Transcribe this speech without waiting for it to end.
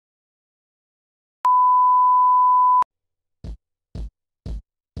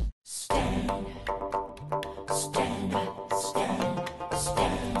Stand up, stand,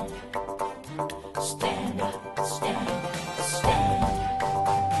 stand. Stand up, stand, stand.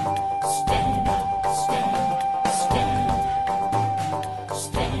 Stand up, stand, stand.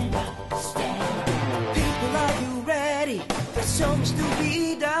 Stand up, stand. People, are you ready? There's so much to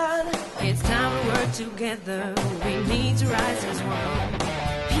be done. It's time to work together. We need to rise as one.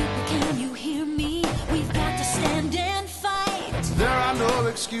 People, can you hear me? We've got to stand and fight. There are no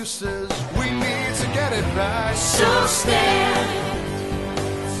excuses. We need to get it right. So stand.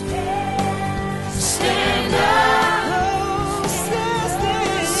 Stand up.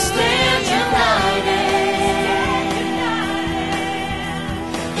 Stand united.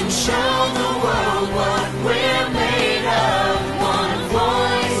 And show the world what we're made of. One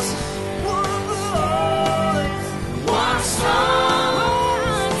voice. One song.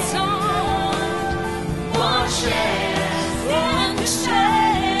 One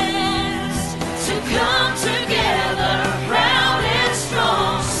chance to come together, proud and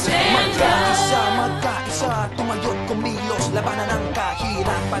strong. Stand up. Magkaisa, tumayot, kumilos, labanan ng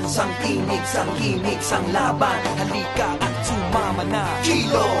kahirapan, sang tinig, sang himig, sang laban. Halika at sumama na,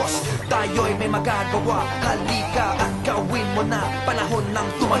 kilos. Tayo'y may magagawa, halika at gawin mo na. Panahon ng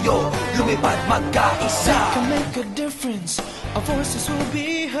tumayo, lumipad magkaisa. We can make a difference, our voices will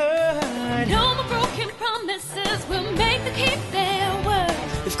be heard. No more broken promises, we'll make them keep their word.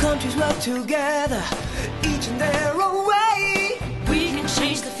 If countries work together, each in their own way, We can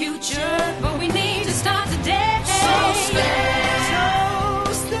change the future, but we need to start today. So stand.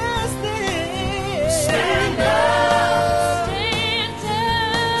 Stand up. Stand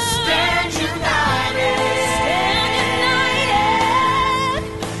up. Stand united. Stand united.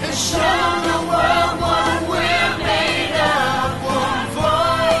 And show the world what we're made of. One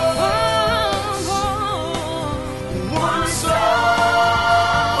voice. One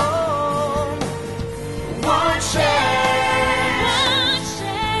song. One chance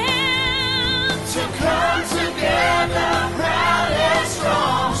to come together, proud and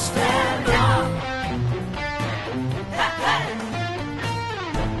strong. Stand up.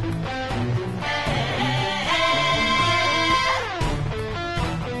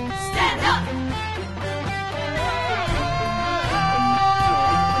 Stand up.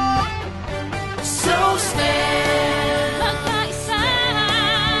 So stand. Magkaisa.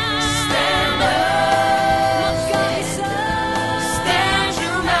 Stand up. Magkaisa. Stand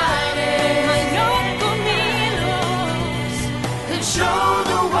united. Mayroong kumilos. And show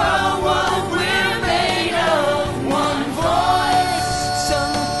the world what we're made of. One voice.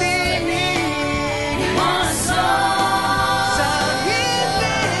 sang tinig, One song. sang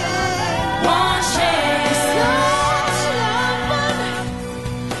himig. One chance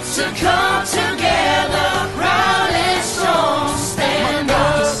to come together, proud and strong. Stand up.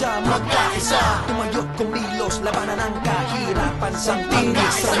 Magkaisa, tumayot, kumilos, labanan ng kahirapan, sang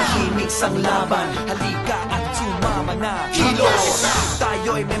tinig, sang himig, sang laban. Halika at sumama na, kilos.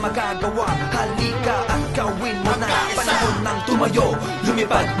 Tayo'y may magagawa, halika at gawin mo na. Panahon ng tumayo,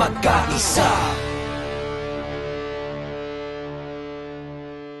 lumipad magkaisa.